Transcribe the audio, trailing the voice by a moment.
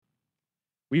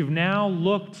We've now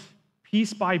looked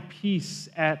piece by piece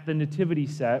at the nativity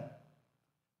set.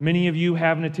 Many of you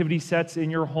have nativity sets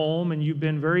in your home, and you've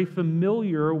been very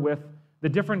familiar with the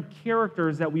different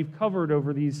characters that we've covered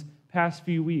over these past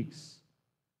few weeks.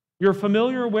 You're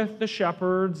familiar with the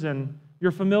shepherds, and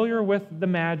you're familiar with the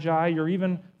Magi. You're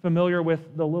even familiar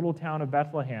with the little town of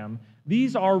Bethlehem.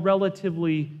 These are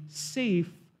relatively safe,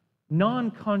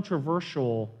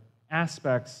 non-controversial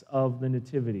aspects of the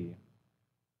nativity.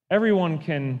 Everyone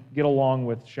can get along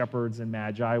with shepherds and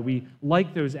magi. We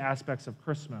like those aspects of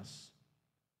Christmas.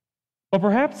 But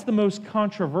perhaps the most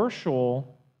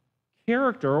controversial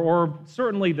character, or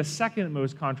certainly the second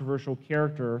most controversial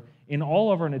character in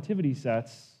all of our nativity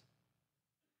sets,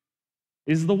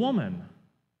 is the woman,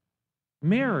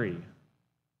 Mary,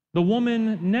 the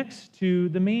woman next to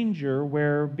the manger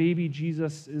where baby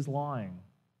Jesus is lying.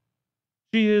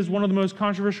 She is one of the most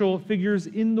controversial figures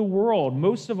in the world.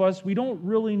 Most of us, we don't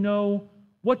really know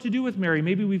what to do with Mary.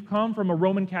 Maybe we've come from a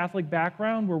Roman Catholic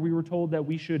background where we were told that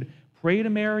we should pray to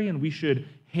Mary and we should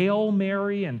hail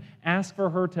Mary and ask for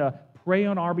her to pray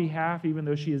on our behalf, even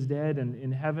though she is dead and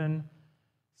in heaven.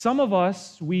 Some of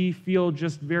us, we feel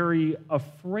just very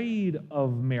afraid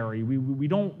of Mary. We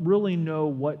don't really know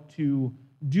what to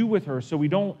do with her, so we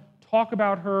don't talk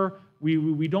about her.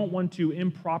 We don't want to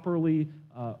improperly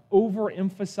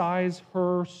overemphasize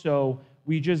her, so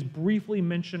we just briefly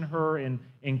mention her and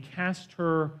cast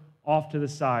her off to the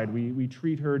side. We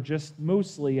treat her just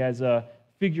mostly as a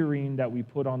figurine that we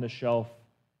put on the shelf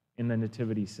in the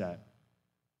nativity set.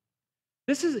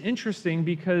 This is interesting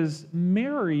because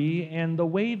Mary and the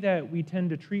way that we tend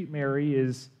to treat Mary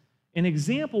is an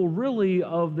example really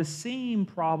of the same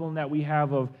problem that we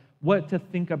have of what to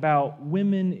think about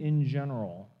women in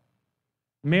general.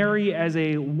 Mary as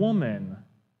a woman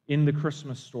in the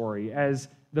Christmas story, as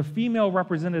the female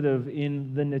representative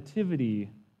in the nativity,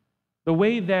 the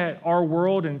way that our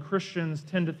world and Christians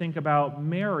tend to think about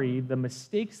Mary, the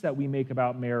mistakes that we make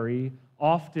about Mary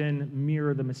often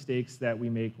mirror the mistakes that we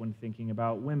make when thinking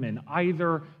about women.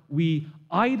 Either we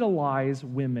idolize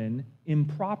women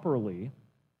improperly,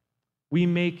 we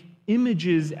make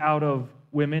images out of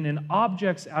women and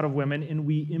objects out of women, and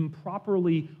we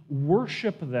improperly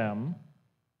worship them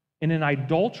in an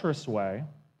idolatrous way,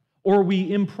 or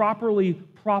we improperly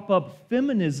prop up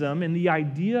feminism and the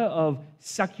idea of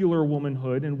secular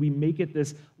womanhood, and we make it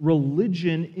this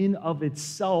religion in of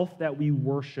itself that we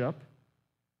worship,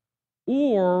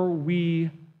 or we,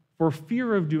 for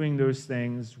fear of doing those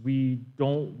things, we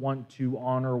don't want to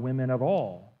honor women at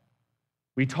all.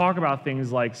 We talk about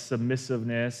things like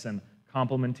submissiveness and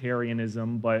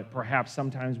complementarianism, but perhaps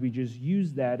sometimes we just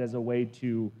use that as a way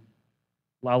to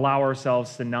allow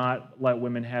ourselves to not let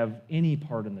women have any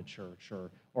part in the church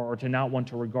or to not want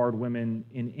to regard women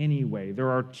in any way. There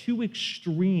are two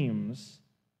extremes,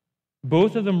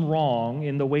 both of them wrong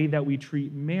in the way that we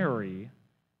treat Mary,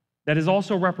 that is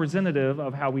also representative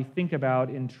of how we think about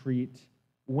and treat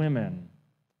women.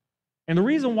 And the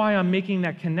reason why I'm making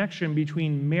that connection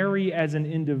between Mary as an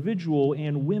individual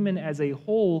and women as a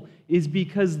whole is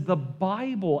because the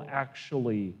Bible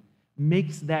actually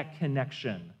makes that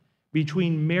connection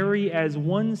between Mary as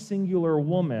one singular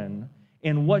woman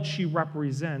and what she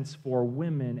represents for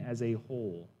women as a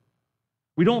whole.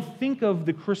 We don't think of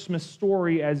the Christmas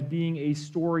story as being a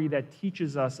story that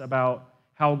teaches us about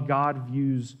how God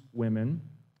views women,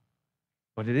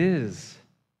 but it is.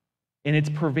 And it's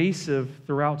pervasive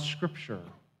throughout Scripture.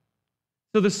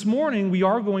 So this morning, we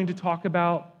are going to talk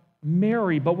about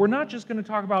Mary, but we're not just going to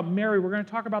talk about Mary. We're going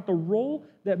to talk about the role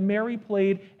that Mary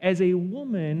played as a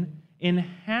woman and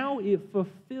how it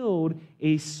fulfilled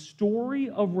a story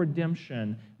of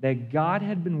redemption that God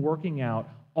had been working out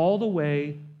all the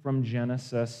way from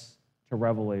Genesis to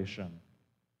Revelation.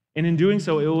 And in doing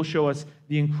so, it will show us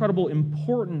the incredible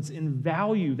importance and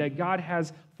value that God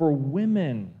has for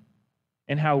women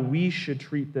and how we should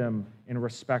treat them and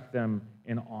respect them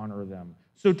and honor them.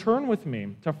 So turn with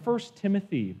me to 1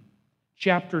 Timothy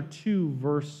chapter 2,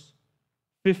 verse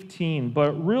 15.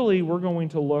 But really, we're going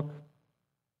to look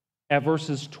at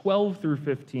verses 12 through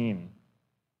 15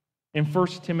 in 1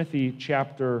 Timothy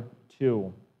chapter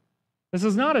 2. This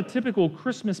is not a typical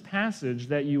Christmas passage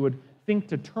that you would think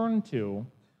to turn to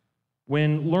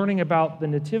when learning about the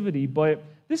Nativity, but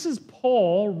this is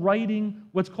Paul writing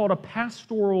what's called a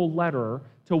pastoral letter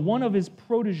to one of his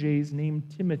proteges named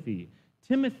Timothy.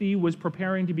 Timothy was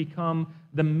preparing to become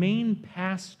the main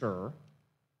pastor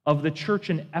of the church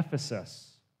in Ephesus.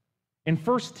 And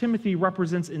 1 Timothy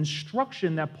represents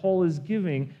instruction that Paul is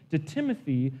giving to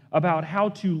Timothy about how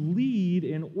to lead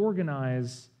and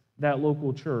organize that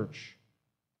local church.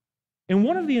 And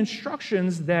one of the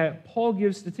instructions that Paul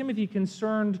gives to Timothy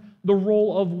concerned the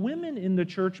role of women in the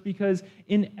church, because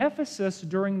in Ephesus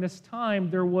during this time,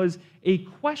 there was a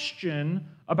question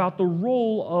about the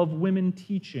role of women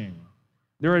teaching.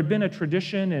 There had been a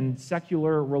tradition in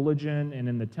secular religion and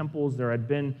in the temples, there had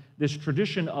been this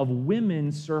tradition of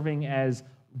women serving as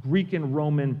Greek and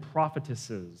Roman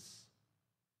prophetesses.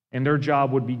 And their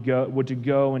job would to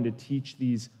go and to teach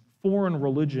these foreign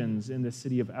religions in the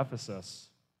city of Ephesus.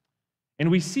 And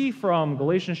we see from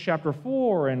Galatians chapter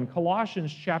 4 and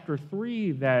Colossians chapter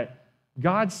 3 that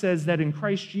God says that in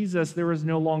Christ Jesus there is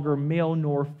no longer male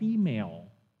nor female.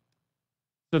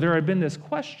 So there had been this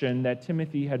question that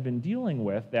Timothy had been dealing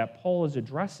with that Paul is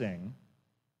addressing,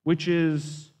 which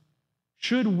is,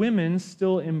 should women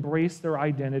still embrace their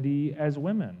identity as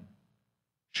women?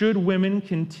 Should women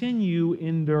continue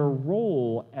in their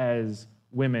role as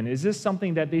women? Is this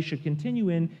something that they should continue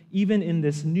in even in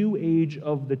this new age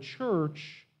of the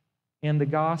church and the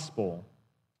gospel?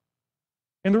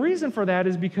 And the reason for that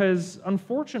is because,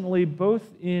 unfortunately, both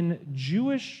in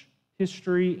Jewish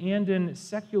history and in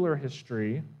secular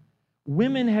history,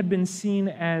 women had been seen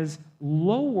as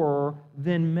lower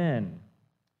than men.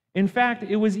 In fact,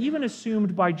 it was even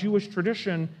assumed by Jewish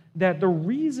tradition that the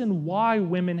reason why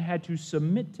women had to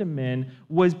submit to men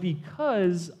was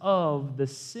because of the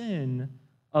sin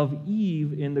of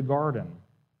Eve in the garden.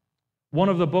 One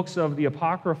of the books of the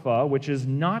Apocrypha, which is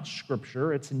not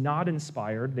scripture, it's not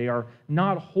inspired, they are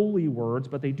not holy words,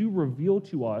 but they do reveal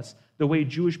to us the way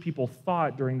Jewish people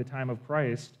thought during the time of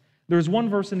Christ. There's one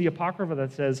verse in the Apocrypha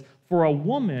that says, "For a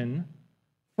woman,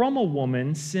 from a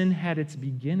woman, sin had its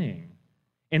beginning,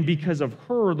 and because of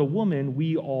her, the woman,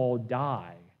 we all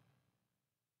die."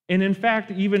 And in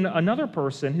fact, even another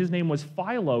person, his name was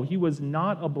Philo, he was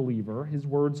not a believer, his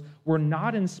words were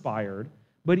not inspired,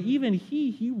 but even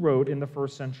he wrote in the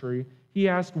first century, he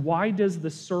asked, "Why does the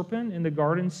serpent in the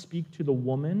garden speak to the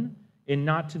woman and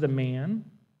not to the man?"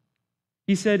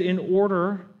 He said, "In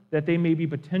order that they may be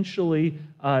potentially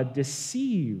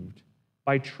deceived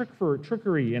by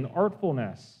trickery and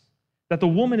artfulness, that the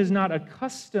woman is not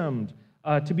accustomed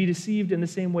to be deceived in the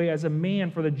same way as a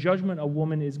man, for the judgment of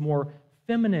woman is more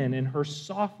feminine, and her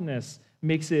softness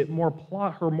makes it more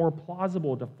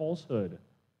plausible to falsehood."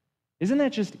 Isn't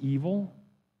that just evil?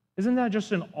 Isn't that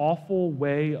just an awful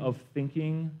way of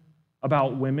thinking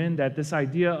about women? That this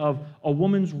idea of a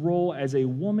woman's role as a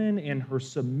woman and her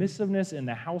submissiveness in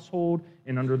the household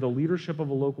and under the leadership of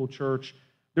a local church,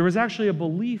 there was actually a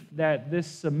belief that this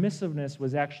submissiveness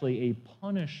was actually a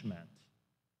punishment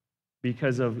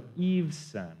because of Eve's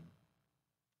sin.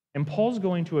 And Paul's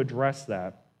going to address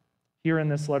that here in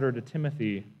this letter to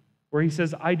Timothy, where he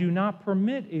says, "I do not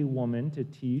permit a woman to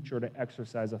teach or to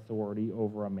exercise authority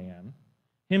over a man."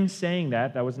 Him saying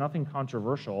that was nothing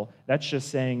controversial. That's just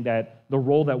saying that the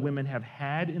role that women have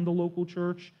had in the local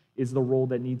church is the role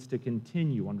that needs to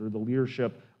continue under the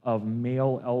leadership of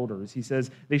male elders. He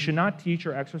says they should not teach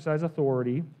or exercise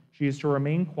authority. She is to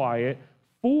remain quiet.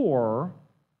 For,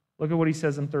 look at what he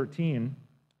says in 13,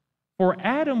 "For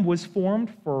Adam was formed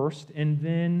first and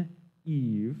then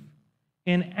Eve.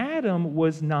 And Adam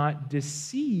was not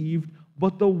deceived,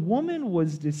 but the woman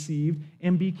was deceived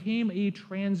and became a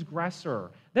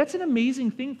transgressor." That's an amazing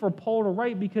thing for Paul to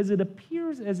write, because it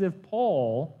appears as if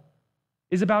Paul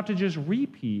is about to just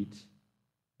repeat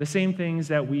the same things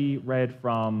that we read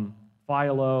from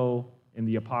Philo in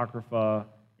the Apocrypha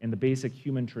and the basic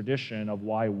human tradition of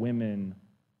why women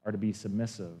are to be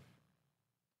submissive.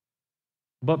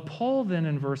 But Paul then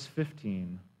in verse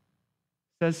 15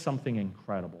 says something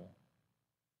incredible.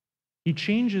 He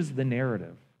changes the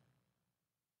narrative.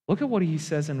 Look at what he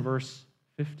says in verse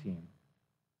 15.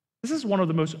 This is one of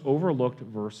the most overlooked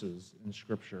verses in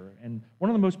Scripture and one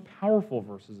of the most powerful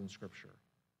verses in Scripture.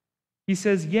 He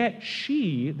says, "Yet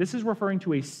she," this is referring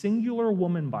to a singular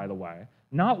woman, by the way,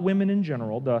 not women in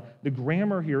general. The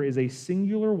grammar here is a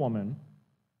singular woman.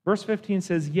 Verse 15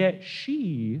 says, "Yet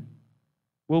she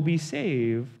will be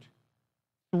saved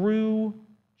through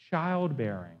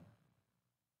childbearing."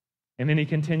 And then he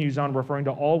continues on referring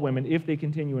to all women if they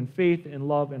continue in faith and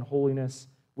love and holiness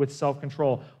with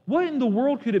self-control. What in the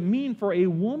world could it mean for a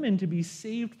woman to be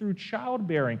saved through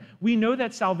childbearing? We know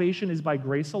that salvation is by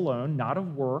grace alone, not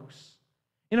of works.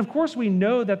 And of course, we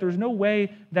know that there's no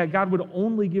way that God would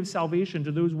only give salvation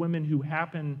to those women who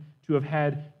happen to have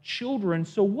had children.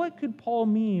 So what could Paul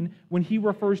mean when he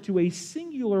refers to a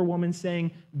singular woman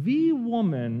saying, "The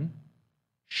woman,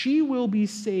 she will be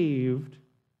saved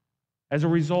as a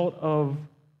result of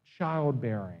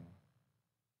childbearing"?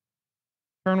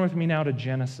 Turn with me now to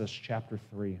Genesis chapter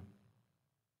 3.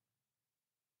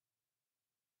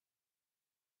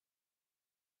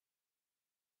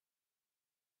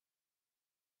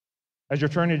 As you're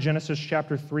turning to Genesis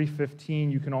chapter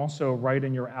 3:15, you can also write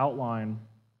in your outline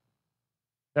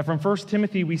that from 1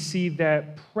 Timothy we see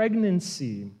that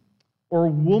pregnancy or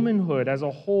womanhood as a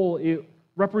whole, it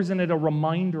represented a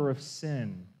reminder of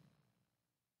sin.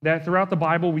 That throughout the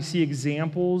Bible we see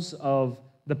examples of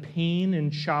the pain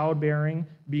in childbearing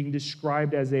being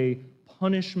described as a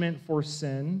punishment for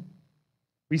sin.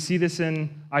 We see this in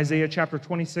Isaiah chapter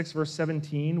 26, verse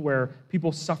 17, where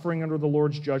people suffering under the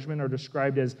Lord's judgment are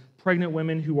described as pregnant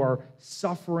women who are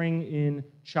suffering in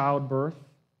childbirth.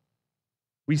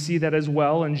 We see that as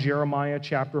well in Jeremiah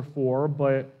chapter 4,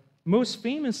 but most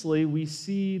famously, we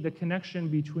see the connection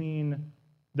between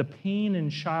the pain in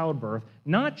childbirth,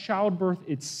 not childbirth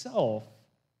itself,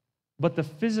 but the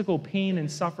physical pain and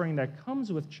suffering that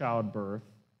comes with childbirth.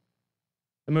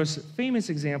 The most famous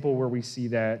example where we see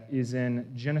that is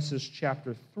in Genesis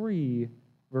chapter 3,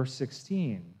 verse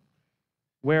 16,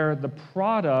 where the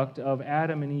product of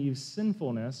Adam and Eve's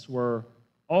sinfulness were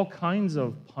all kinds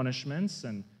of punishments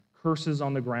and curses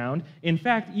on the ground. In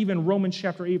fact, even Romans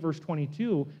chapter 8, verse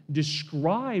 22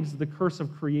 describes the curse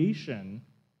of creation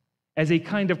as a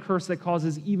kind of curse that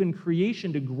causes even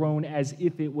creation to groan as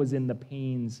if it was in the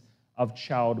pains of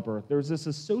childbirth. There's this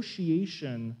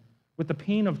association with the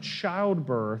pain of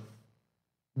childbirth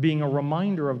being a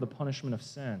reminder of the punishment of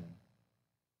sin,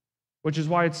 which is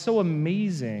why it's so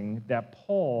amazing that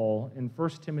Paul in 1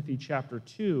 Timothy chapter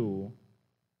 2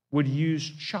 would use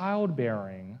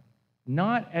childbearing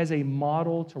not as a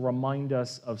model to remind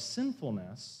us of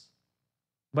sinfulness,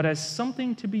 but as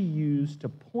something to be used to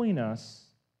point us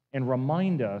and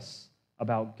remind us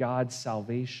about God's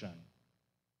salvation.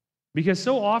 Because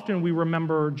so often we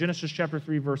remember Genesis chapter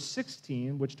 3, verse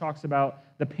 16, which talks about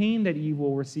the pain that Eve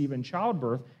will receive in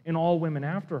childbirth and all women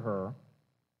after her.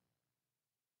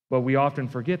 But we often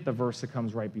forget the verse that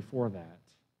comes right before that.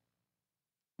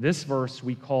 This verse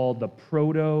we call the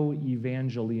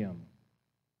proto-evangelium.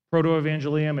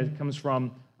 Proto-evangelium, it comes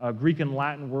from Greek and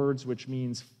Latin words, which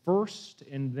means first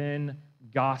and then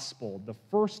gospel, the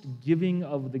first giving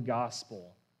of the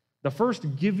gospel, the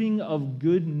first giving of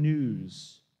good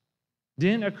news.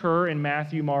 Didn't occur in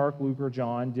Matthew, Mark, Luke, or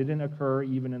John, didn't occur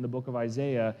even in the book of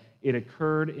Isaiah. It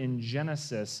occurred in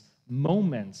Genesis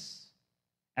moments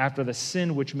after the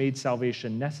sin which made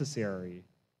salvation necessary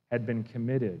had been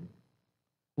committed.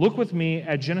 Look with me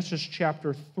at Genesis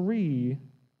chapter 3,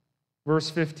 verse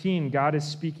 15. God is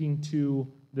speaking to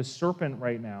the serpent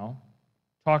right now,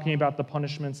 talking about the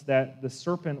punishments that the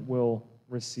serpent will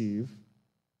receive.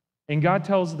 And God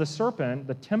tells the serpent,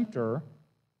 the tempter,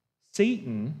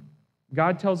 Satan,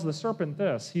 God tells the serpent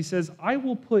this. He says, I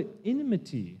will put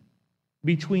enmity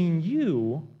between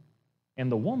you and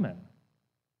the woman.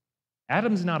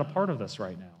 Adam's not a part of this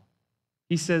right now.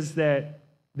 He says that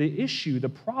the issue, the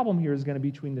problem here is going to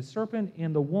be between the serpent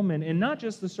and the woman, and not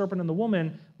just the serpent and the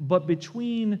woman, but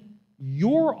between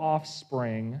your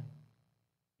offspring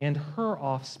and her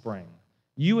offspring.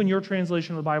 You, in your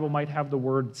translation of the Bible, might have the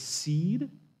word seed,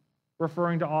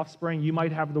 referring to offspring. You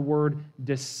might have the word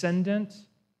descendant.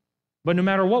 But no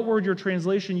matter what word your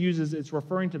translation uses, it's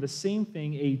referring to the same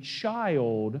thing, a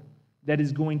child that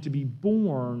is going to be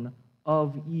born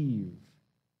of Eve.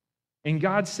 And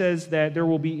God says that there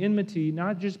will be enmity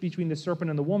not just between the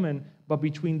serpent and the woman, but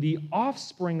between the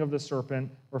offspring of the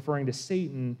serpent, referring to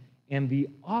Satan, and the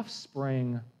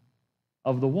offspring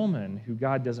of the woman, who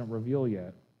God doesn't reveal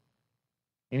yet.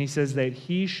 And he says that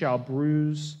he shall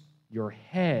bruise your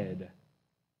head,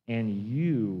 and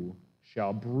you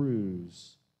shall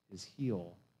bruise his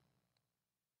heel.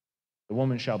 The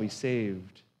woman shall be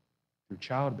saved through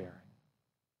childbearing.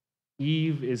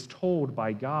 Eve is told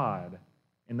by God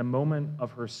in the moment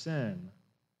of her sin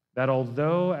that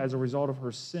although as a result of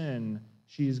her sin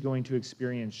she is going to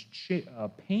experience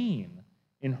pain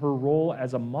in her role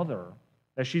as a mother,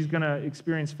 that she's going to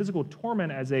experience physical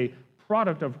torment as a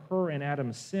product of her and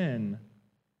Adam's sin,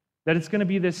 that it's going to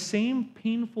be this same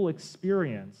painful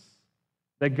experience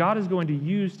that God is going to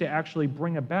use to actually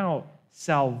bring about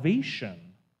salvation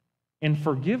and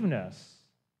forgiveness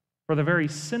for the very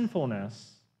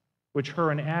sinfulness which her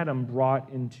and Adam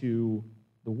brought into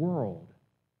the world.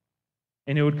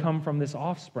 And it would come from this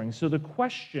offspring. So the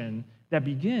question that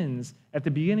begins at the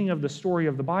beginning of the story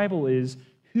of the Bible is,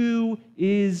 who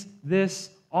is this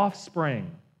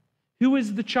offspring? Who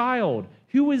is the child?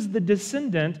 Who is the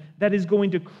descendant that is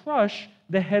going to crush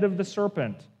the head of the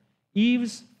serpent?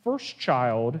 Eve's first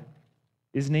child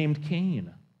is named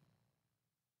Cain,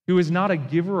 who is not a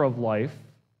giver of life,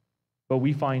 but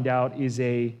we find out is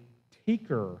a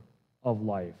taker of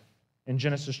life. In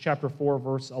Genesis chapter 4,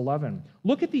 verse 11.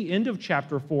 Look at the end of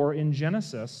chapter 4 in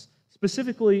Genesis,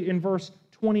 specifically in verse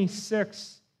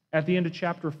 26 at the end of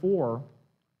chapter 4,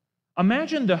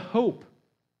 imagine the hope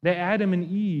that Adam and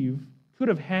Eve could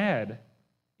have had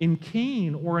in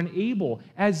Cain or in Abel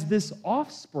as this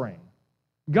offspring.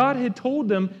 God had told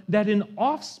them that an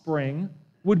offspring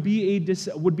would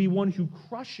be one who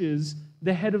crushes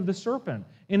the head of the serpent.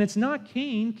 And it's not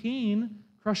Cain. Cain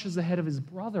crushes the head of his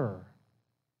brother.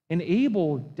 And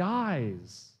Abel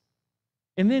dies.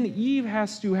 And then Eve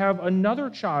has to have another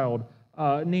child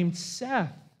named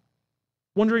Seth,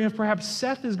 wondering if perhaps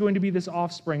Seth is going to be this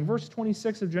offspring. Verse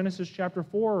 26 of Genesis chapter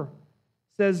 4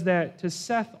 says that to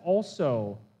Seth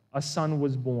also a son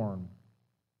was born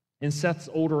in Seth's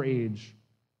older age.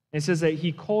 It says that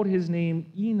he called his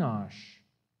name Enosh.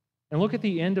 And look at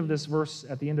the end of this verse,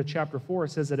 at the end of chapter 4,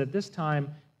 it says that at this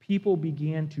time, people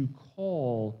began to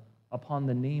call upon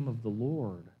the name of the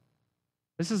Lord.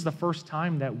 This is the first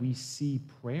time that we see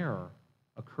prayer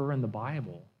occur in the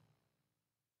Bible.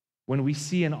 When we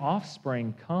see an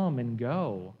offspring come and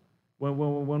go,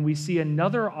 when we see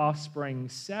another offspring,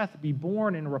 Seth, be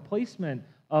born in replacement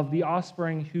of the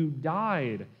offspring who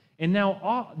died. And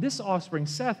now this offspring,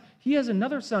 Seth, he has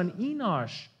another son,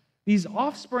 Enosh. These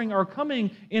offspring are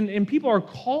coming, and people are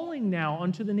calling now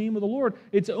unto the name of the Lord.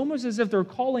 It's almost as if they're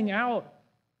calling out,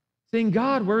 saying,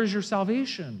 God, where is your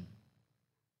salvation?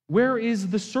 Where is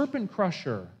the serpent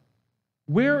crusher?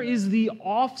 Where is the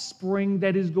offspring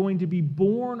that is going to be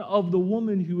born of the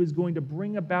woman who is going to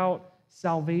bring about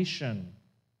salvation?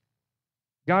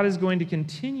 God is going to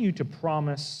continue to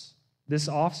promise this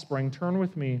offspring. Turn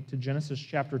with me to Genesis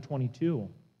chapter 22.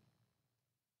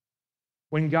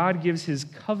 When God gives his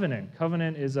covenant,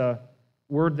 covenant is a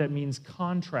word that means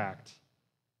contract,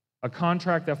 a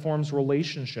contract that forms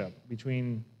relationship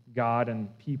between God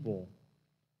and people.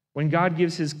 When God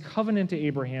gives his covenant to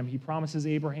Abraham, he promises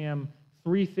Abraham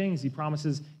three things. He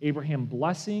promises Abraham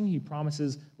blessing, he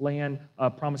promises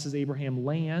Abraham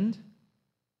land,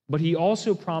 but he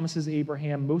also promises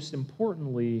Abraham, most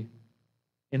importantly,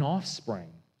 an offspring.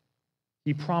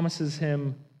 He promises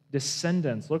him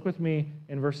descendants. Look with me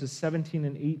in verses 17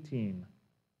 and 18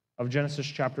 of Genesis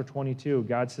chapter 22.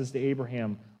 God says to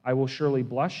Abraham, I will surely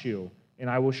bless you, and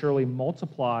I will surely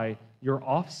multiply your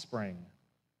offspring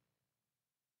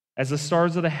as the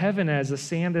stars of the heaven, as the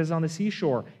sand is on the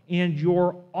seashore, and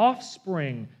your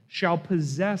offspring shall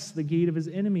possess the gate of his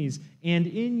enemies, and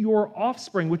in your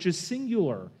offspring, which is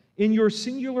singular, in your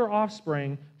singular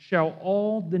offspring shall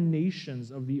all the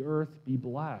nations of the earth be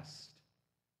blessed.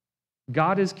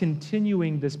 God is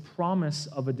continuing this promise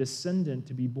of a descendant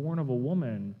to be born of a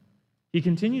woman. He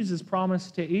continues this promise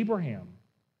to Abraham.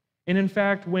 And in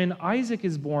fact, when Isaac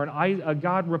is born,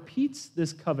 God repeats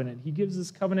this covenant. He gives this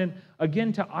covenant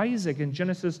again to Isaac in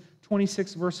Genesis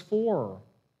 26, verse 4.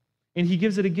 And he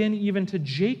gives it again even to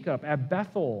Jacob at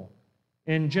Bethel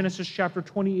in Genesis chapter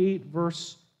 28,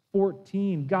 verse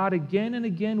 14. God again and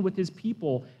again with his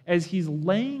people, as he's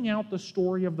laying out the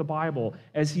story of the Bible,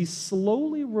 as he's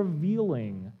slowly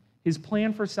revealing his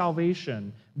plan for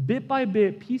salvation, bit by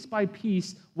bit, piece by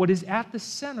piece, what is at the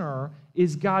center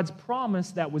is God's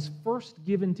promise that was first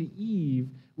given to Eve,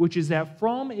 which is that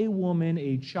from a woman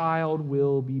a child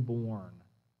will be born.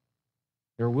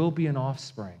 There will be an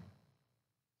offspring.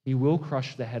 He will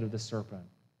crush the head of the serpent,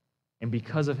 and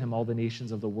because of him all the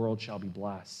nations of the world shall be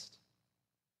blessed.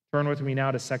 Turn with me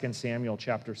now to 2 Samuel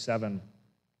chapter 7.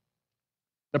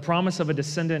 The promise of a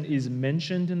descendant is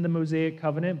mentioned in the Mosaic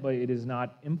covenant, but it is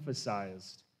not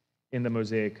emphasized in the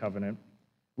Mosaic covenant.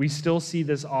 We still see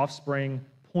this offspring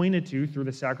pointed to through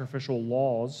the sacrificial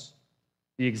laws,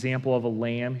 the example of a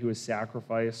lamb who is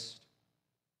sacrificed.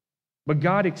 But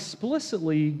God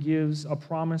explicitly gives a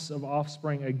promise of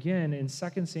offspring again in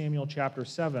 2 Samuel chapter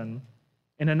 7,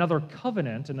 in another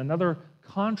covenant, in another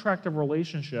contract of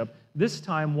relationship, this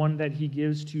time one that he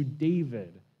gives to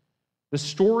David. The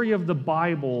story of the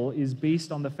Bible is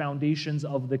based on the foundations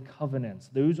of the covenants.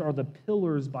 Those are the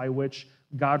pillars by which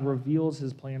God reveals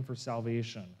his plan for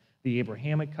salvation. The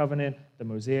Abrahamic covenant, the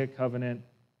Mosaic covenant,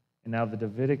 and now the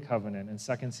Davidic covenant in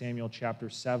 2 Samuel chapter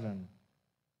 7,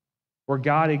 where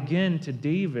God again to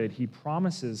David, he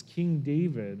promises King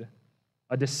David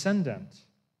a descendant.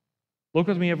 Look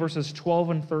with me at verses 12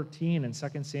 and 13 in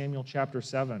 2 Samuel chapter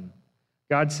 7.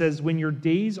 God says, when your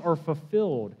days are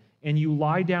fulfilled and you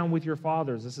lie down with your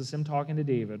fathers, this is him talking to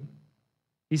David.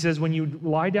 He says, when you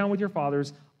lie down with your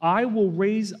fathers, I will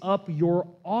raise up your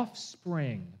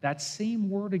offspring. That same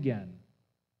word again.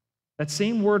 That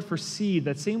same word for seed,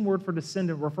 that same word for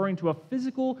descendant, referring to a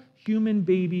physical human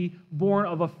baby born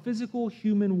of a physical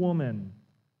human woman.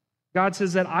 God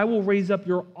says that I will raise up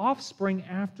your offspring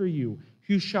after you,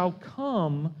 who shall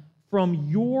come from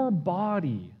your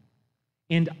body,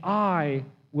 and I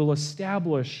will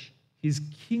establish his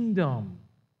kingdom.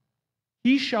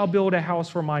 He shall build a house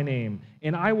for my name,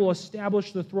 and I will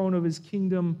establish the throne of his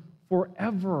kingdom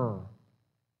forever.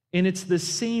 And it's the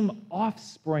same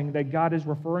offspring that God is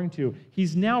referring to.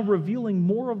 He's now revealing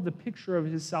more of the picture of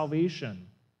his salvation.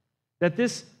 That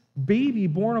this baby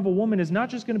born of a woman is not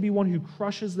just going to be one who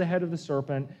crushes the head of the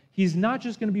serpent. He's not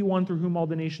just going to be one through whom all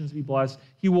the nations be blessed.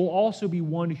 He will also be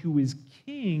one who is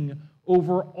king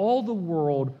over all the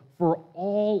world for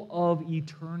all of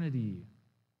eternity.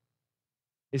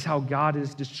 Is how God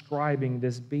is describing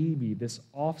this baby, this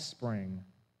offspring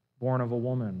born of a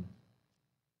woman.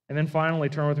 And then finally,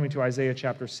 turn with me to Isaiah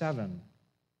chapter 7.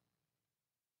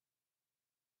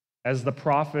 As the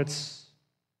prophets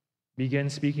begin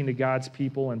speaking to God's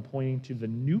people and pointing to the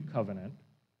new covenant,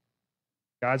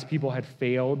 God's people had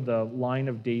failed. The line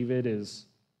of David is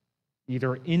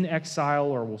either in exile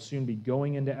or will soon be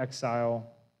going into exile.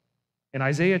 In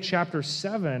Isaiah chapter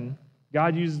 7,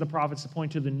 God uses the prophets to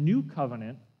point to the new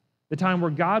covenant, the time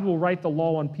where God will write the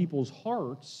law on people's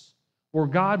hearts, where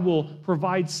God will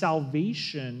provide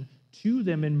salvation to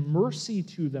them and mercy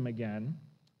to them again.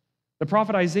 The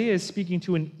prophet Isaiah is speaking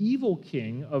to an evil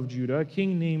king of Judah, a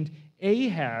king named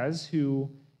Ahaz, who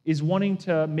is wanting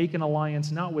to make an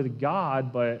alliance not with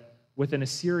God, but with an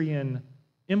Assyrian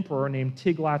emperor named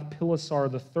Tiglath-Pileser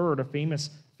III, a famous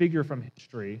figure from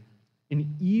history,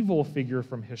 an evil figure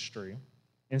from history.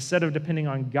 Instead of depending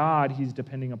on God, he's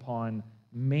depending upon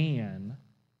man.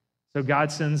 So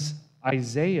God sends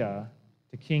Isaiah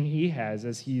to King Ahaz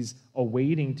as he's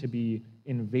awaiting to be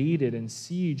invaded and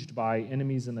sieged by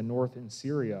enemies in the north in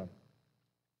Syria.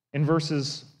 In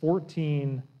verses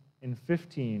 14 and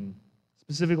 15,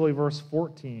 specifically verse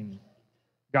 14,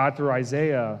 God, through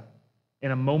Isaiah,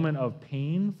 in a moment of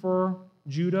pain for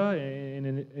Judah,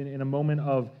 in a moment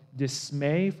of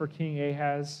dismay for King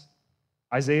Ahaz,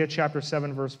 Isaiah chapter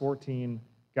 7, verse 14,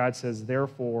 God says,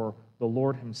 "Therefore, the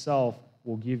Lord himself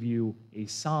will give you a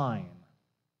sign."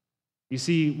 You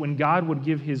see, when God would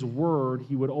give his word,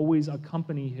 he would always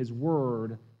accompany his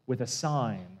word with a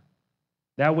sign.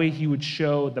 That way he would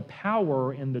show the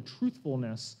power and the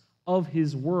truthfulness of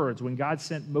his words. When God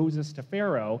sent Moses to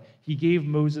Pharaoh, he gave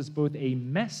Moses both a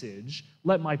message,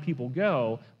 "Let my people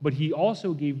go," but he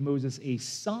also gave Moses a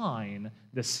sign,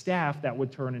 the staff that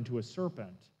would turn into a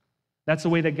serpent. That's the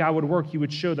way that God would work. He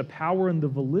would show the power and the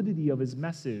validity of his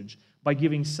message by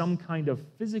giving some kind of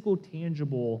physical,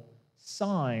 tangible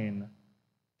sign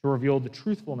to reveal the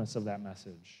truthfulness of that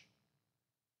message.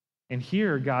 And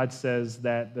here God says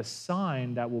that the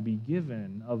sign that will be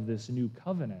given of this new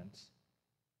covenant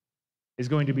is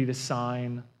going to be the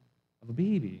sign of a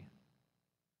baby.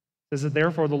 It says that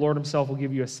therefore the Lord himself will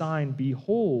give you a sign.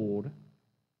 Behold,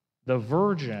 the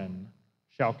virgin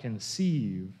shall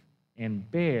conceive and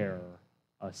bear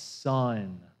a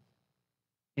son,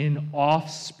 an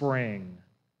offspring,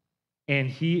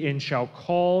 and shall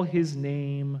call his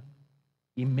name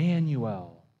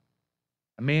Emmanuel.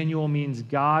 Emmanuel means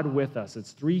God with us.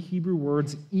 It's three Hebrew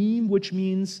words: em, which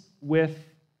means with;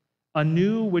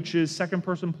 anu, which is second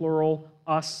person plural,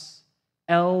 us;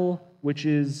 el, which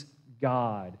is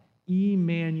God.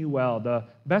 Emmanuel. The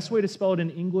best way to spell it in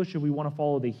English, if we want to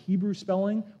follow the Hebrew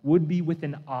spelling, would be with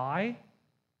an I,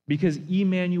 because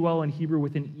Emmanuel in Hebrew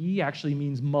with an E actually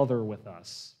means mother with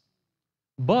us.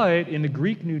 But in the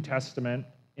Greek New Testament,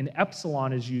 an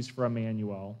epsilon is used for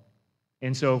Emmanuel.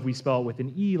 And so if we spell it with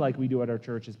an E like we do at our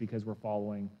church, it's because we're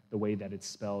following the way that it's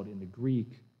spelled in the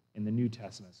Greek in the New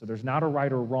Testament. So there's not a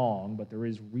right or wrong, but there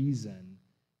is reason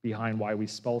behind why we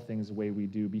spell things the way we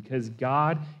do. Because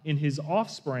God, in his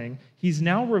offspring, he's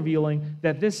now revealing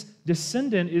that this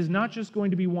descendant is not just going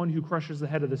to be one who crushes the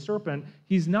head of the serpent.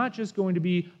 He's not just going to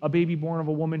be a baby born of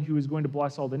a woman who is going to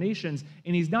bless all the nations.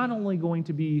 And he's not only going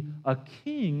to be a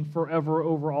king forever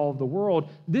over all of the world.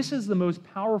 This is the most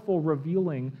powerful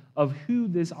revealing of who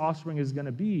this offspring is going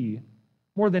to be,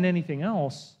 more than anything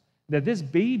else, that this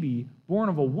baby born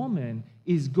of a woman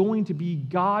is going to be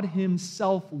God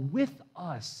himself with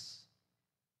us.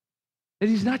 That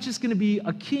he's not just going to be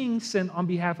a king sent on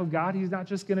behalf of God. He's not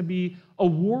just going to be a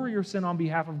warrior sent on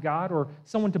behalf of God or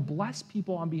someone to bless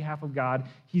people on behalf of God.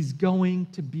 He's going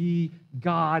to be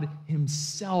God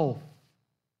himself.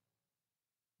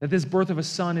 That this birth of a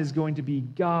son is going to be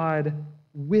God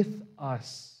with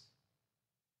us.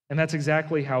 And that's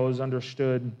exactly how it was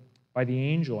understood by the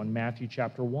angel in Matthew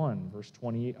chapter 1, verse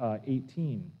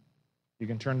 18. You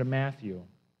can turn to Matthew,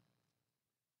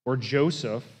 where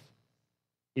Joseph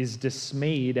is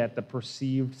dismayed at the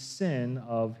perceived sin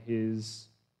of his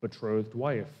betrothed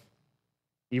wife.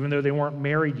 Even though they weren't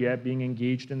married yet, being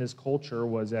engaged in this culture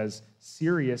was as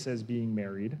serious as being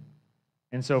married.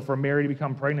 And so for Mary to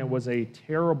become pregnant was a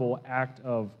terrible act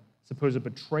of supposed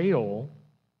betrayal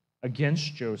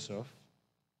against Joseph.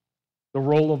 The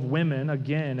role of women,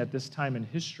 again, at this time in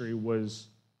history was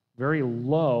very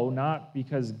low, not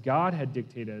because God had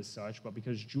dictated as such, but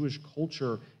because Jewish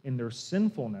culture in their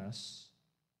sinfulness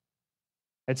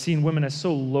had seen women as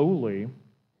so lowly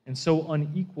and so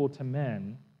unequal to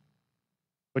men.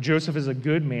 But Joseph is a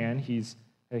good man. He's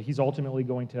ultimately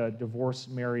going to divorce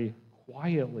Mary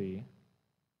quietly.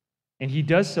 And he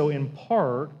does so in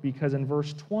part because in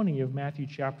verse 20 of Matthew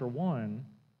chapter 1,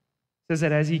 says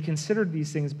that as he considered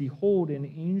these things, behold, an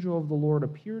angel of the Lord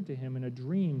appeared to him in a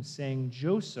dream, saying,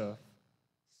 Joseph,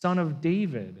 son of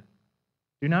David,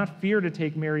 do not fear to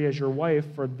take Mary as your wife,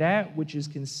 for that which is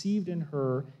conceived in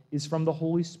her is from the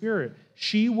Holy Spirit.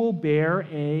 She will bear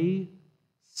a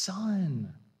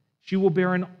son. She will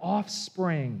bear an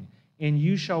offspring, and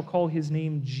you shall call his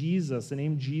name Jesus. The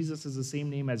name Jesus is the same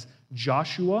name as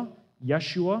Joshua,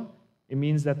 Yeshua. It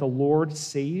means that the Lord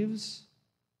saves.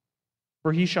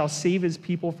 For he shall save his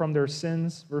people from their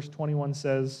sins, verse 21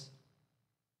 says.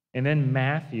 And then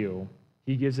Matthew,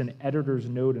 he gives an editor's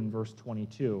note in verse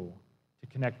 22 to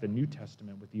connect the New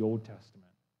Testament with the Old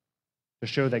Testament, to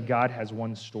show that God has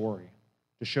one story,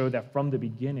 to show that from the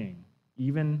beginning,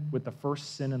 even with the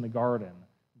first sin in the garden,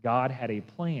 God had a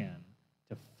plan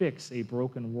to fix a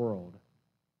broken world,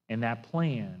 and that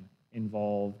plan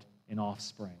involved an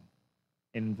offspring.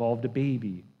 It involved a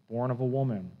baby born of a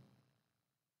woman.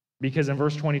 Because in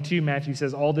verse 22, Matthew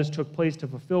says, all this took place to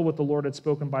fulfill what the Lord had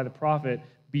spoken by the prophet.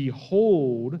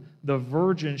 Behold, the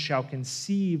virgin shall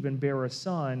conceive and bear a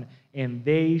son, and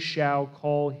they shall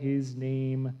call his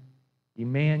name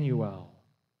Emmanuel.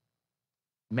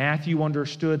 Matthew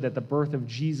understood that the birth of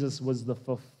Jesus was the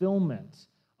fulfillment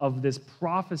of this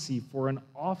prophecy for an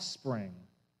offspring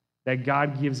that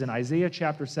God gives in Isaiah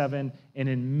chapter 7 and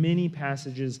in many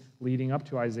passages leading up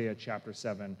to Isaiah chapter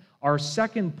 7. Our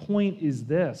second point is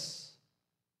this,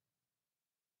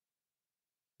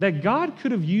 that God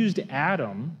could have used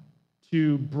Adam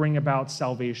to bring about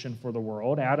salvation for the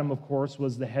world. Adam, of course,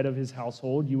 was the head of his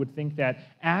household. You would think that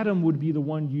Adam would be the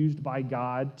one used by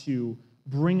God to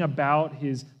bring about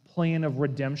his plan of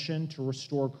redemption, to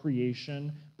restore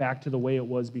creation back to the way it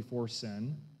was before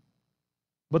sin.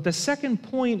 But the second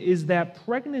point is that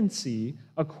pregnancy,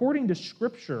 according to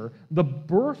Scripture, the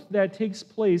birth that takes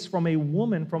place from a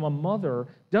woman, from a mother,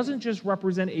 doesn't just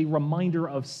represent a reminder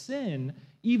of sin.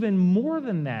 Even more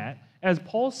than that, as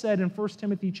Paul said in 1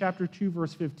 Timothy chapter 2,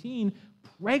 verse 15,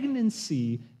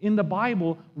 pregnancy in the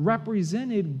Bible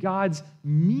represented God's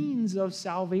means of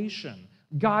salvation,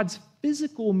 God's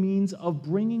physical means of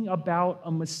bringing about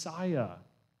a Messiah.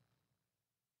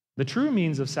 The true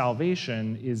means of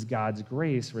salvation is God's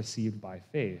grace received by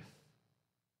faith,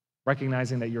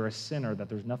 recognizing that you're a sinner, that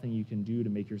there's nothing you can do to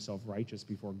make yourself righteous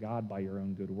before God by your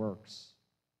own good works,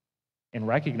 and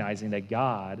recognizing that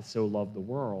God so loved the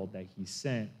world that he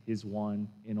sent his one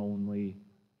and only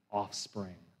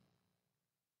offspring,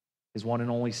 his one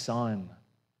and only Son,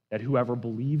 that whoever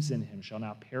believes in him shall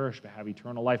not perish but have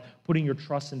eternal life, putting your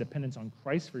trust and dependence on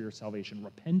Christ for your salvation,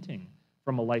 repenting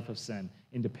from a life of sin,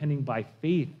 and depending by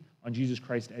faith on Jesus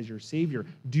Christ as your Savior.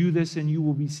 Do this and you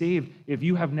will be saved. If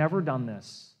you have never done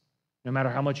this, no matter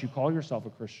how much you call yourself a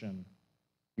Christian,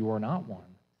 you are not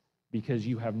one, because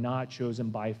you have not chosen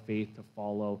by faith to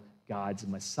follow God's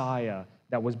Messiah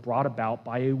that was brought about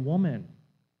by a woman,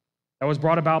 that was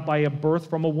brought about by a birth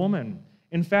from a woman.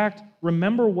 In fact,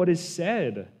 remember what is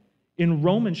said in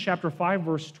Romans chapter 5,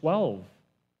 verse 12,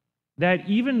 that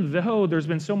even though there's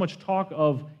been so much talk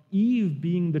of Eve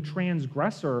being the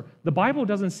transgressor, the Bible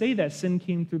doesn't say that sin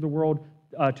came through the world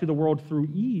to the world through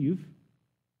Eve.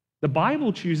 The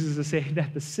Bible chooses to say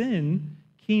that the sin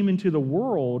came into the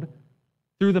world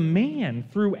through the man,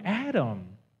 through Adam.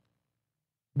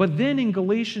 But then in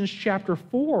Galatians chapter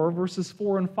 4, verses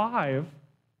 4 and 5,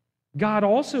 God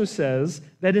also says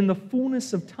that in the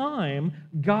fullness of time,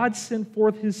 God sent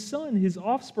forth his Son, his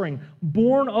offspring,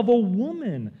 born of a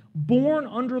woman, born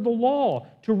under the law,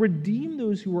 to redeem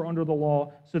those who were under the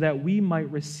law, so that we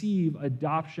might receive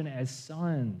adoption as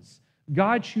sons.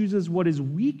 God chooses what is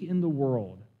weak in the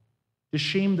world to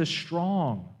shame the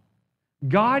strong.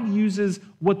 God uses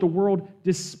what the world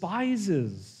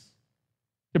despises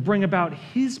to bring about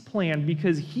his plan,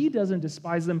 because he doesn't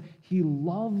despise them, he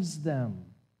loves them.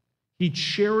 He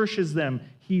cherishes them.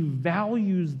 He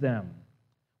values them.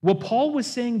 What Paul was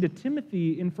saying to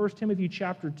Timothy in 1 Timothy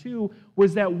chapter 2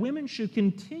 was that women should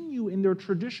continue in their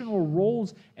traditional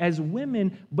roles as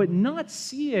women, but not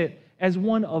see it as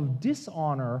one of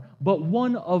dishonor, but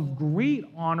one of great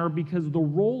honor, because the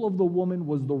role of the woman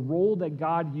was the role that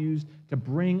God used to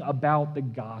bring about the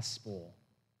gospel.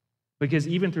 Because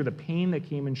even through the pain that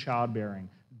came in childbearing,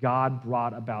 God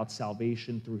brought about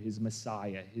salvation through his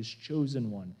Messiah, his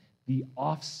chosen one, the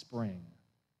offspring,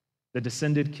 the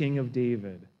descended king of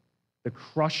David, the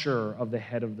crusher of the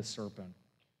head of the serpent.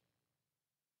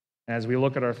 As we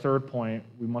look at our third point,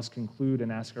 we must conclude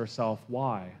and ask ourselves,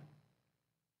 why?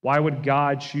 Why would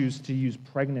God choose to use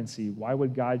pregnancy? Why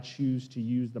would God choose to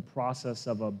use the process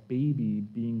of a baby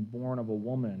being born of a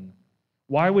woman?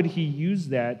 Why would he use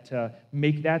that to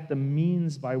make that the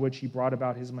means by which he brought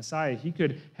about his Messiah? He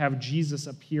could have Jesus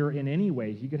appear in any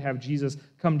way. He could have Jesus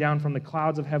come down from the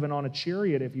clouds of heaven on a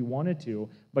chariot if he wanted to,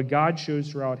 but God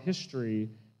chose throughout history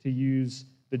to use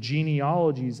the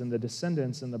genealogies and the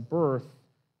descendants and the birth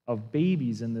of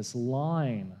babies in this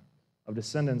line of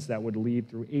descendants that would lead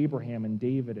through Abraham and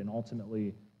David and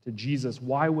ultimately to Jesus.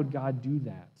 Why would God do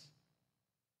that?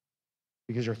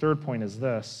 Because your third point is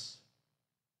this: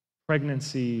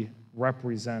 pregnancy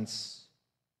represents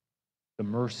the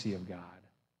mercy of God.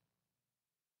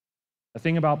 The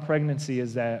thing about pregnancy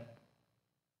is that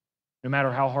no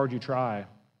matter how hard you try,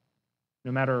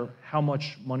 no matter how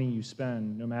much money you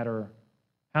spend, no matter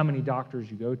how many doctors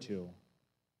you go to,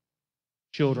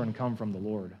 children come from the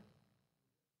Lord.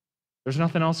 There's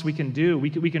nothing else we can do. We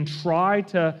can try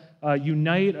to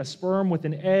unite a sperm with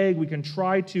an egg. We can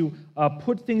try to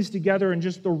put things together in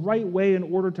just the right way in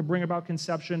order to bring about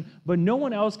conception, but no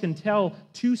one else can tell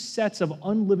two sets of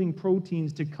unliving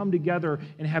proteins to come together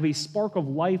and have a spark of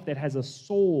life that has a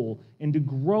soul and to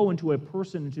grow into a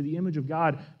person, into the image of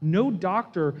God. No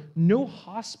doctor, no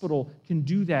hospital can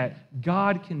do that.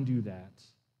 God can do that.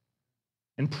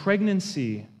 And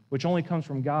pregnancy, which only comes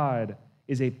from God,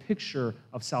 is a picture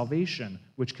of salvation,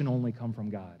 which can only come from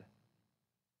God.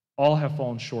 All have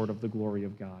fallen short of the glory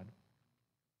of God.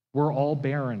 We're all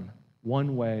barren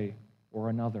one way or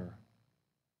another.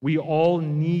 We all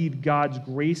need God's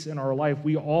grace in our life.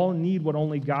 We all need what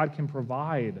only God can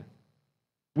provide.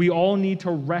 We all need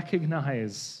to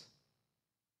recognize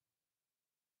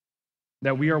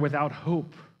that we are without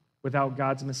hope without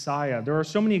God's Messiah. There are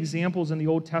so many examples in the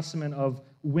Old Testament of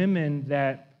women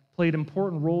that played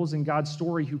important roles in God's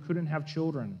story who couldn't have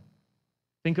children.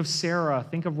 Think of Sarah,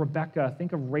 think of Rebecca,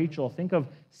 think of Rachel, think of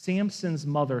Samson's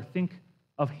mother, think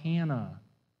of Hannah,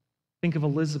 think of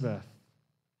Elizabeth.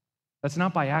 That's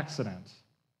not by accident.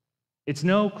 It's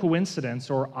no coincidence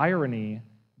or irony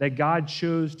that God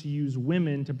chose to use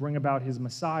women to bring about his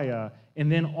Messiah,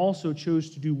 and then also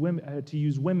chose to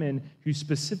use women who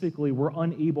specifically were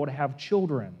unable to have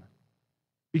children.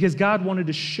 Because God wanted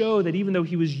to show that even though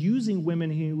he was using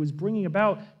women, he was bringing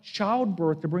about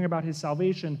childbirth to bring about his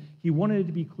salvation, he wanted it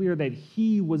to be clear that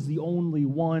he was the only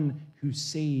one who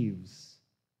saves.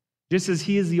 Just as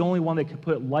he is the only one that could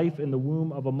put life in the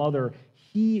womb of a mother,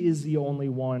 he is the only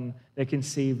one that can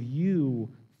save you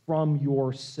from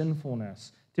your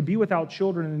sinfulness. To be without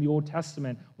children in the Old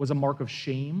Testament was a mark of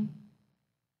shame.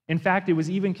 In fact, it was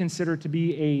even considered to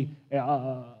be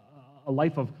a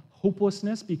life of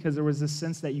hopelessness, because there was this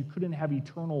sense that you couldn't have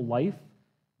eternal life,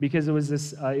 because it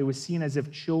was seen as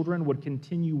if children would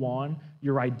continue on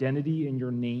your identity and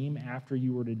your name after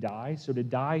you were to die. So to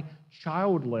die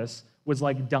childless was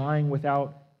like dying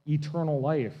without eternal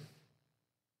life.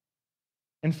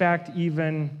 In fact,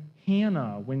 even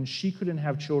Hannah, when she couldn't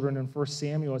have children in 1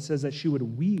 Samuel, it says that she would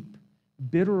weep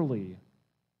bitterly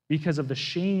because of the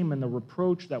shame and the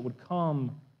reproach that would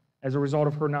come as a result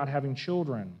of her not having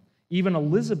children. Even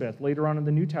Elizabeth, later on in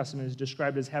the New Testament, is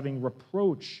described as having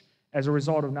reproach as a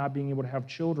result of not being able to have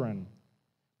children.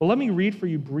 But let me read for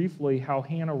you briefly how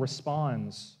Hannah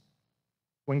responds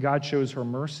when God shows her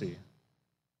mercy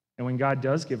and when God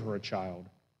does give her a child.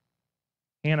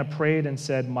 Hannah prayed and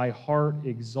said, "My heart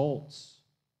exults."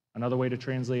 Another way to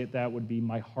translate that would be,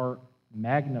 "My heart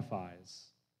magnifies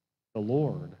the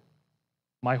Lord.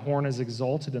 My horn is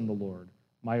exalted in the Lord.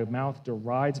 My mouth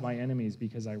derides my enemies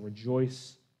because I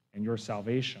rejoice in your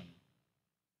salvation."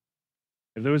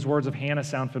 If those words of Hannah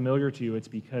sound familiar to you, it's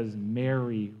because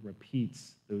Mary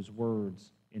repeats those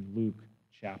words in Luke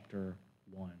chapter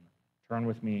 1. Turn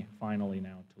with me finally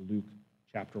now to Luke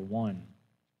chapter 1.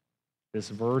 This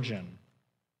virgin,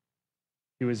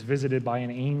 who was visited by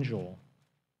an angel,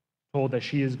 told that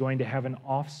she is going to have an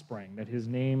offspring, that his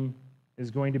name is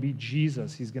going to be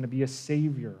Jesus. He's going to be a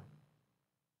Savior.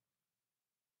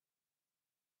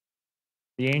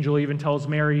 The angel even tells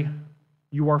Mary,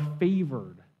 "You are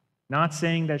favored," not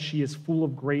saying that she is full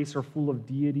of grace or full of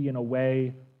deity in a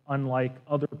way unlike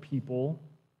other people,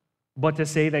 but to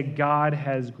say that God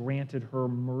has granted her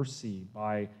mercy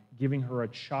by giving her a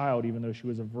child, even though she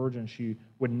was a virgin. She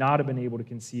would not have been able to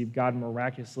conceive. God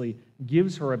miraculously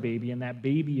gives her a baby, and that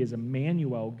baby is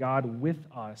Emmanuel, God with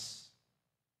us.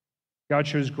 God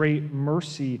shows great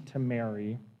mercy to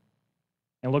Mary.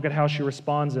 And look at how she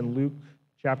responds in Luke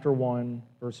chapter 1,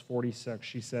 verse 46.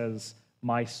 She says,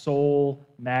 "My soul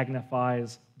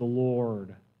magnifies the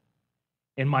Lord,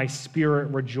 and my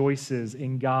spirit rejoices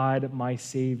in God my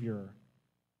Savior."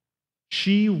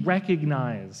 She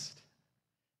recognized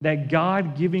that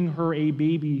God giving her a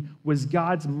baby was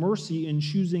God's mercy in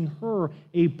choosing her,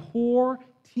 a poor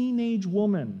teenage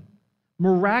woman,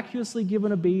 miraculously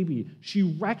given a baby. She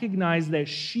recognized that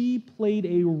she played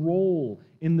a role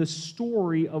in the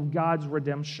story of God's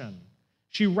redemption.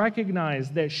 She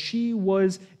recognized that she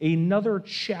was another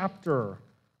chapter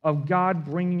of God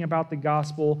bringing about the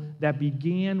gospel that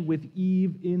began with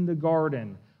Eve in the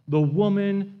garden. The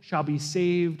woman shall be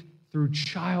saved through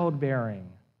childbearing.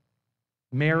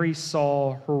 Mary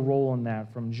saw her role in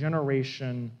that from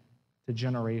generation to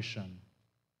generation.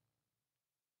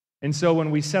 And so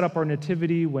when we set up our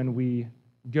nativity, when we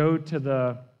go to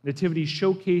the nativity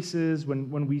showcases,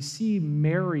 when we see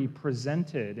Mary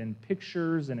presented in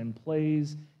pictures and in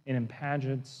plays and in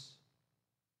pageants,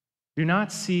 do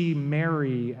not see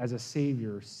Mary as a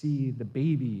savior. See the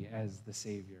baby as the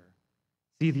savior.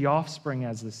 See the offspring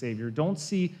as the savior. Don't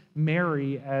see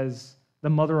Mary as the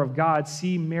mother of God.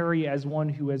 See Mary as one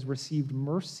who has received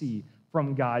mercy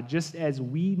from God, just as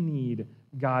we need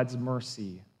God's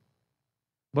mercy.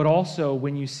 But also,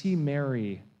 when you see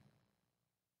Mary,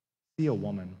 see a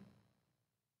woman,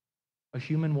 a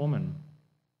human woman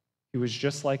who was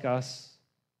just like us,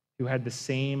 who had the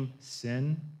same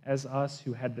sin as us,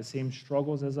 who had the same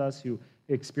struggles as us, who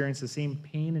experienced the same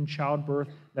pain in childbirth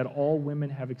that all women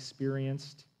have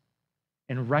experienced,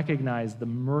 and recognize the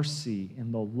mercy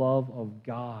and the love of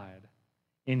God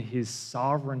in his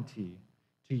sovereignty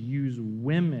to use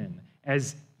women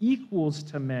as equals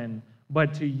to men,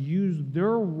 but to use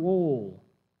their role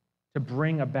to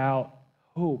bring about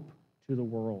hope to the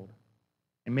world.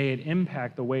 And may it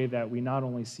impact the way that we not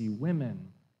only see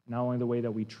women, not only the way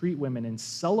that we treat women and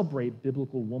celebrate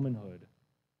biblical womanhood,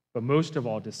 but most of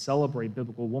all, to celebrate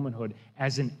biblical womanhood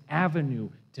as an avenue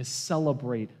to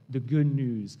celebrate the good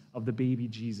news of the baby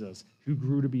Jesus, who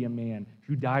grew to be a man,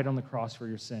 who died on the cross for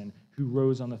your sin, who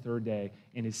rose on the third day,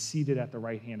 and is seated at the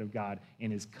right hand of God,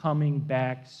 and is coming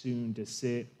back soon to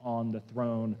sit on the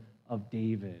throne of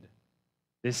David.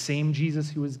 This same Jesus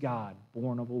who is God,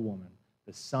 born of a woman,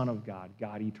 the Son of God,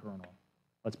 God eternal.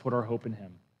 Let's put our hope in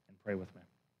him and pray with me.